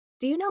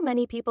Do you know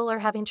many people are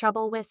having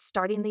trouble with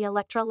starting the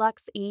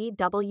Electrolux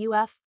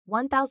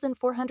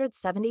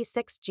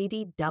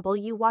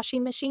EWF1476GDW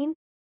washing machine?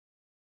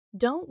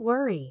 Don't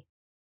worry.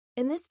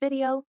 In this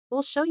video,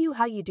 we'll show you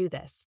how you do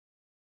this.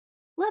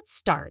 Let's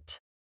start.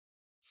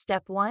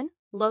 Step 1.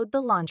 Load the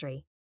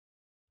laundry.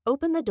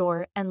 Open the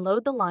door and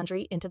load the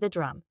laundry into the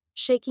drum,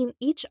 shaking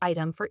each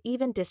item for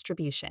even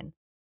distribution.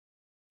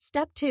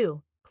 Step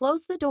 2.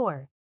 Close the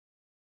door.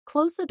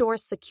 Close the door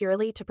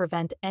securely to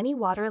prevent any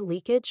water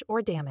leakage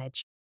or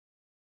damage.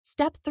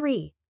 Step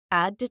 3.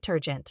 Add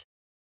detergent.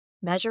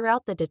 Measure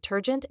out the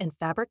detergent and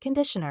fabric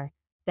conditioner,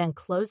 then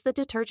close the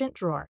detergent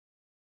drawer.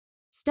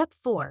 Step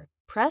 4.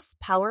 Press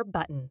power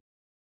button.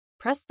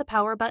 Press the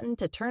power button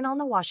to turn on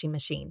the washing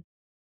machine.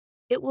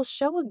 It will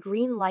show a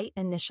green light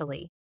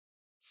initially.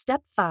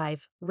 Step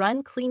 5.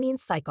 Run cleaning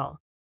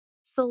cycle.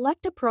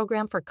 Select a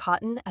program for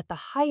cotton at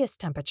the highest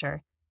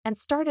temperature and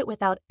start it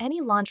without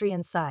any laundry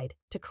inside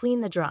to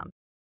clean the drum.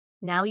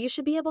 Now you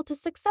should be able to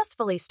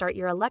successfully start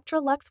your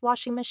Electrolux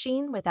washing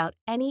machine without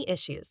any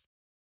issues.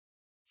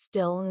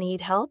 Still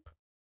need help?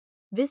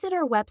 Visit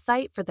our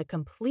website for the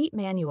complete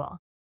manual.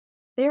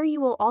 There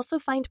you will also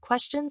find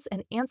questions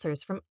and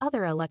answers from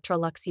other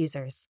Electrolux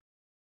users.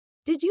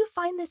 Did you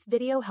find this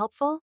video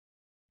helpful?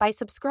 By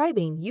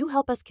subscribing, you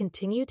help us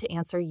continue to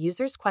answer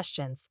users'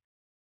 questions.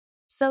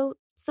 So,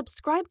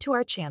 subscribe to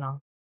our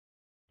channel.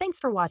 Thanks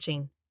for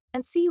watching,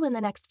 and see you in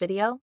the next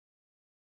video.